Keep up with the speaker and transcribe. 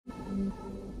Hey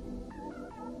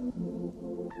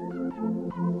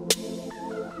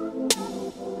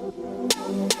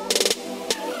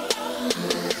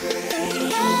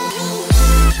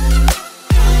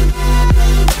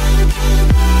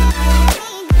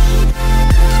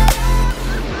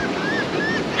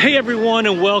everyone,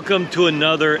 and welcome to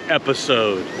another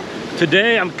episode.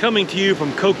 Today I'm coming to you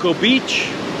from Cocoa Beach,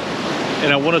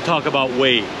 and I want to talk about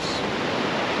waves.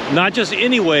 Not just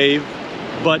any wave,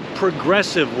 but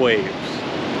progressive waves.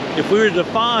 If we were to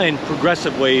define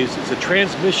progressive waves, it's a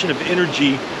transmission of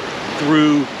energy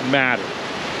through matter.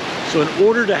 So in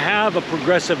order to have a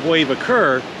progressive wave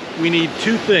occur, we need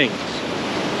two things: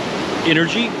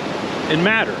 energy and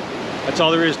matter. That's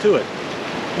all there is to it.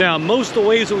 Now, most of the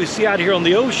waves that we see out here on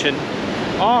the ocean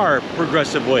are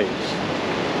progressive waves.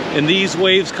 And these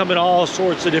waves come in all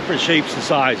sorts of different shapes and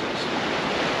sizes.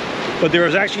 But there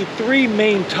is actually three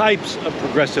main types of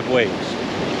progressive waves.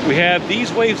 We have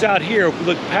these waves out here. If we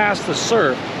look past the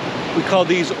surf, we call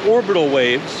these orbital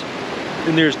waves.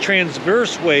 Then there's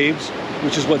transverse waves,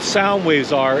 which is what sound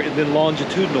waves are, and then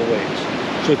longitudinal waves.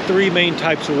 So three main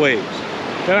types of waves.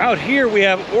 Now out here we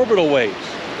have orbital waves.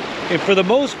 And for the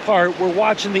most part, we're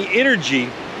watching the energy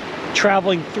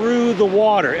traveling through the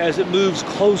water as it moves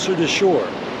closer to shore.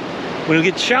 When we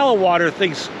get shallow water,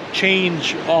 things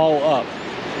change all up.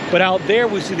 But out there,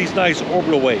 we see these nice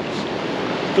orbital waves.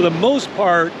 For the most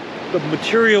part, the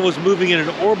material is moving in an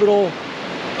orbital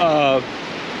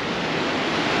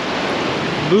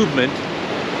movement,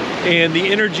 and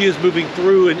the energy is moving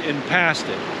through and past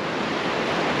it.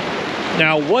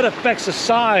 Now, what affects the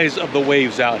size of the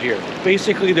waves out here?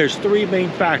 Basically, there's three main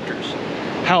factors.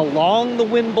 How long the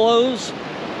wind blows,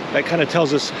 that kind of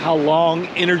tells us how long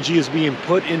energy is being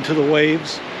put into the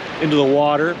waves, into the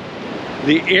water.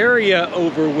 The area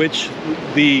over which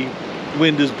the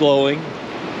wind is blowing,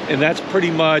 and that's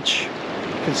pretty much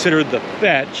considered the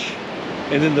fetch.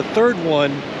 And then the third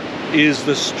one is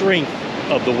the strength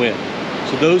of the wind.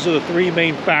 So those are the three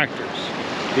main factors: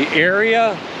 the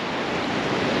area,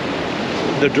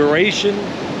 the duration,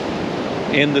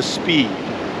 and the speed.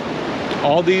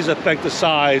 All these affect the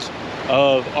size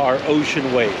of our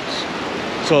ocean waves.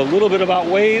 So a little bit about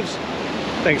waves.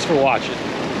 Thanks for watching.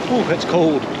 Ooh, that's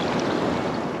cold.